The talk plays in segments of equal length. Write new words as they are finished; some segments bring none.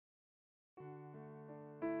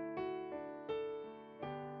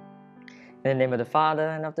In the name of the Father,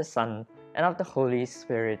 and of the Son, and of the Holy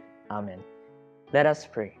Spirit. Amen. Let us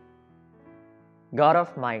pray. God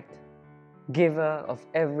of might, giver of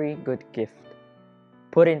every good gift,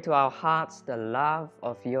 put into our hearts the love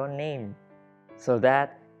of your name, so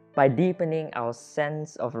that, by deepening our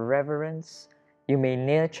sense of reverence, you may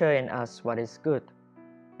nurture in us what is good,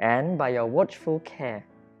 and by your watchful care,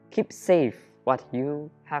 keep safe what you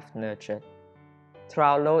have nurtured. Through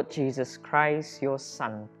our Lord Jesus Christ, your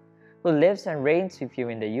Son, who lives and reigns with you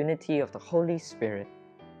in the unity of the Holy Spirit,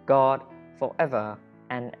 God, forever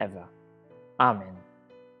and ever. Amen.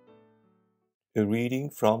 A reading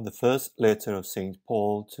from the first letter of St.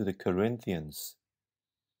 Paul to the Corinthians.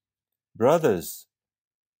 Brothers,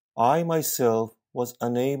 I myself was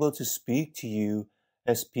unable to speak to you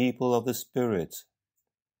as people of the Spirit.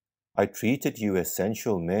 I treated you as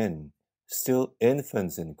sensual men, still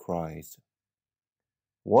infants in Christ.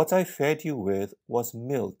 What I fed you with was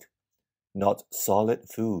milk, not solid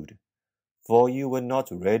food, for you were not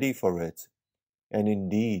ready for it, and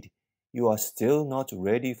indeed you are still not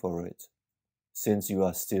ready for it, since you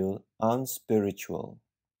are still unspiritual.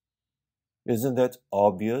 Isn't that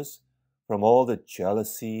obvious from all the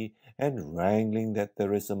jealousy and wrangling that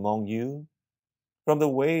there is among you? From the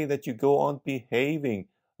way that you go on behaving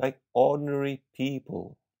like ordinary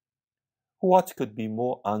people? What could be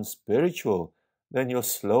more unspiritual than your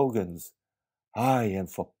slogans, I am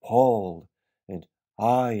for Paul, and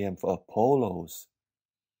I am for Apollos?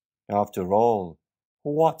 After all,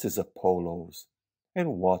 what is Apollos,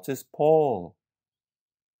 and what is Paul?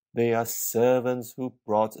 They are servants who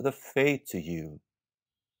brought the faith to you.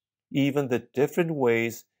 Even the different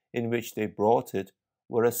ways in which they brought it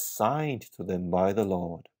were assigned to them by the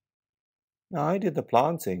Lord. I did the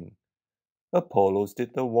planting, Apollos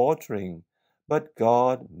did the watering, but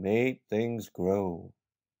God made things grow.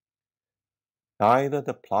 Neither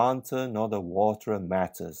the planter nor the waterer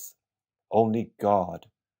matters, only God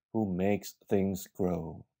who makes things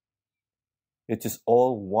grow. It is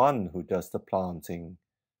all one who does the planting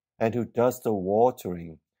and who does the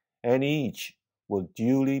watering, and each will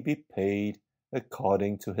duly be paid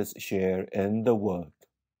according to his share in the work.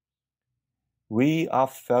 We are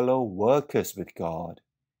fellow workers with God.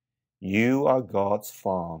 You are God's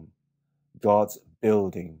farm, God's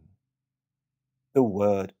building. The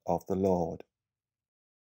word of the Lord.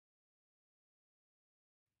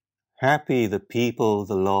 Happy the people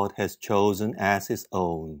the Lord has chosen as his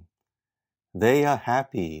own. They are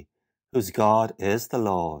happy whose God is the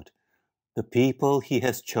Lord, the people he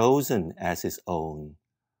has chosen as his own.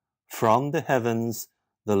 From the heavens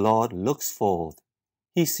the Lord looks forth.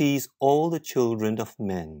 He sees all the children of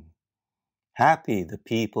men. Happy the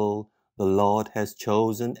people the Lord has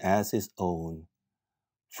chosen as his own.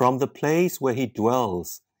 From the place where he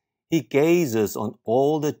dwells, he gazes on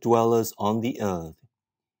all the dwellers on the earth.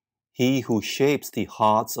 He who shapes the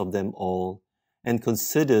hearts of them all and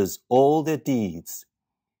considers all their deeds.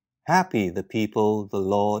 Happy the people the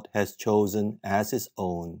Lord has chosen as his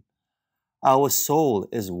own. Our soul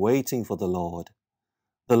is waiting for the Lord.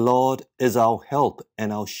 The Lord is our help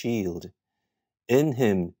and our shield. In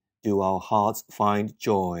him do our hearts find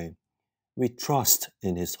joy. We trust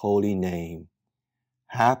in his holy name.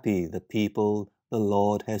 Happy the people the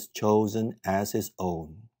Lord has chosen as his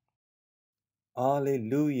own.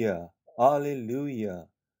 Alleluia, alleluia.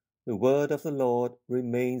 The word of the Lord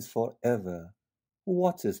remains forever.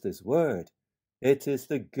 What is this word? It is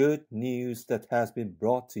the good news that has been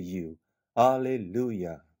brought to you.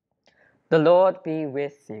 Alleluia. The Lord be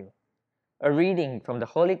with you. A reading from the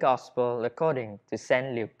Holy Gospel according to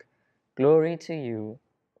St. Luke. Glory to you,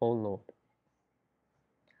 O Lord.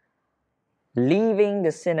 Leaving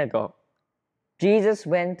the synagogue, Jesus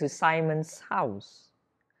went to Simon's house.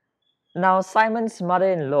 Now Simon's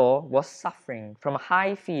mother-in-law was suffering from a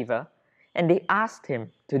high fever, and they asked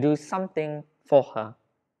him to do something for her.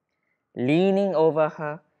 Leaning over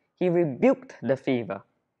her, he rebuked the fever,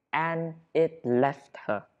 and it left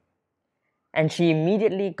her. And she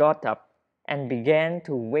immediately got up and began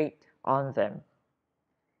to wait on them.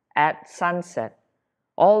 At sunset,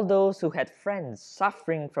 all those who had friends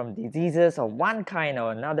suffering from diseases of one kind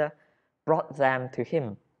or another brought them to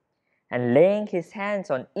him, and laying his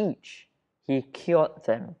hands on each, he cured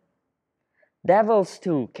them. Devils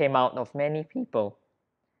too came out of many people,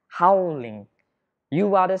 howling,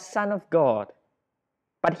 "You are the Son of God."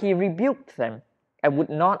 But he rebuked them and would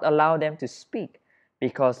not allow them to speak,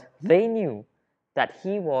 because they knew that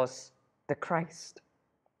he was the Christ.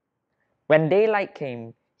 When daylight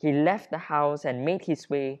came, he left the house and made his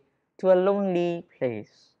way to a lonely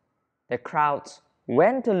place. The crowds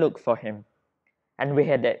went to look for him, and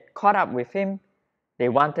when they had caught up with him, They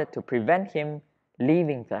wanted to prevent him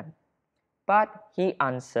leaving them. But he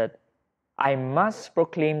answered, I must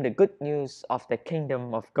proclaim the good news of the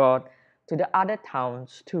kingdom of God to the other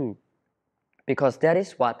towns too, because that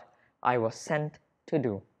is what I was sent to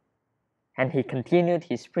do. And he continued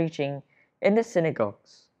his preaching in the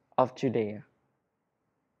synagogues of Judea.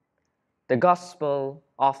 The Gospel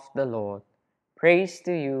of the Lord. Praise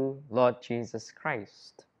to you, Lord Jesus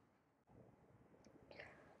Christ.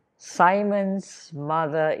 Simon's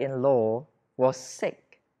mother-in-law was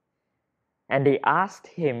sick, and they asked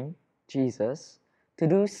him, Jesus, to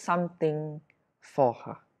do something for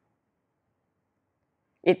her.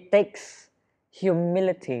 It takes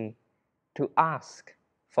humility to ask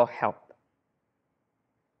for help.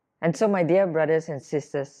 And so, my dear brothers and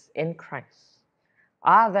sisters in Christ,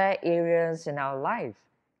 are there areas in our life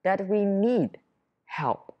that we need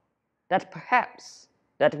help? That perhaps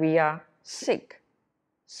that we are sick,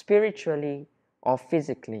 spiritually or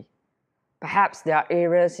physically? Perhaps there are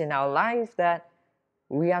areas in our life that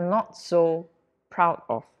we are not so proud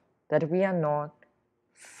of, that we are not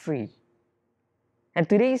free. And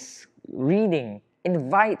today's reading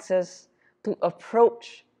invites us to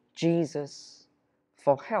approach Jesus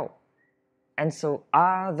for help. And so,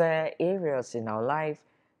 are there areas in our life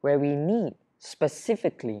where we need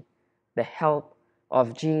specifically the help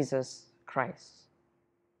of Jesus Christ?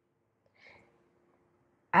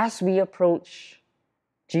 As we approach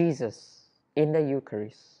Jesus in the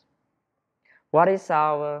Eucharist, what is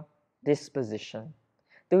our disposition?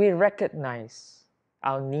 Do we recognize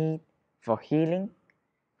our need for healing,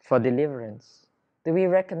 for deliverance? Do we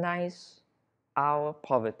recognize our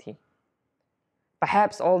poverty?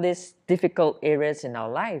 Perhaps all these difficult areas in our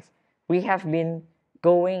life, we have been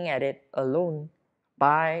going at it alone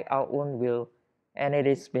by our own will, and it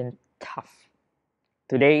has been tough.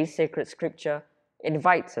 Today's sacred scripture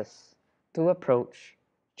invites us to approach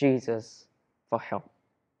Jesus for help.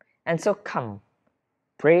 And so come,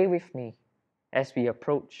 pray with me as we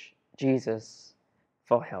approach Jesus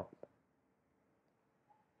for help.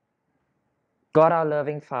 God, our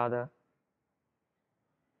loving Father,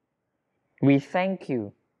 we thank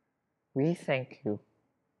you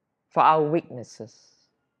for our weaknesses,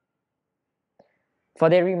 for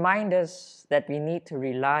they remind us that we need to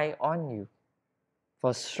rely on you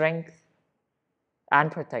for strength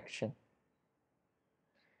and protection.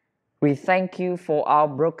 We thank you for our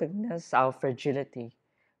brokenness, our fragility,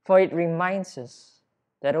 for it reminds us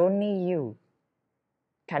that only you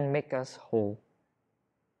can make us whole.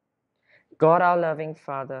 God, our loving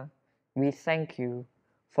Father, we thank you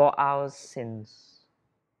for our sins,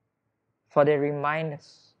 for they remind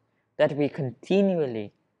us that we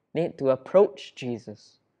continually need to approach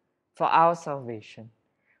Jesus for our salvation,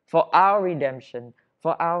 for our redemption,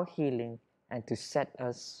 for our healing, and to set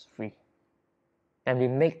us free. And we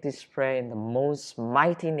make this prayer in the most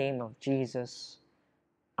mighty name of Jesus.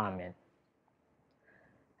 Amen.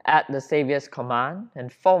 At the Saviour's command,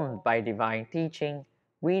 and formed by divine teaching,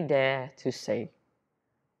 we dare to say,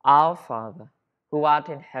 Our Father, who art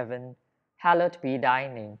in heaven, hallowed be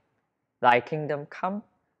thy name. Thy kingdom come,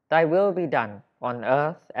 thy will be done, on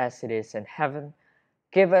earth as it is in heaven.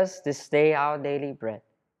 Give us this day our daily bread,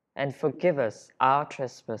 and forgive us our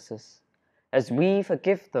trespasses, as we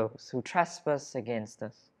forgive those who trespass against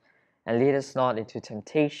us. And lead us not into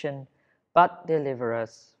temptation, but deliver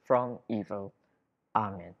us from evil.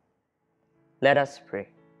 Amen. Let us pray.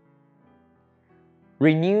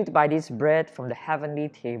 Renewed by this bread from the heavenly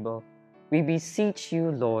table, we beseech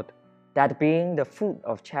you, Lord, that being the fruit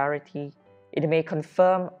of charity, it may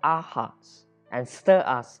confirm our hearts and stir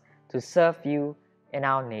us to serve you and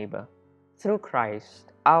our neighbor. Through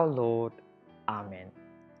Christ our Lord. Amen.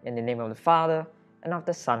 In the name of the Father, and of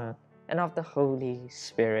the Son, and of the Holy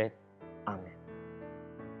Spirit. Amen.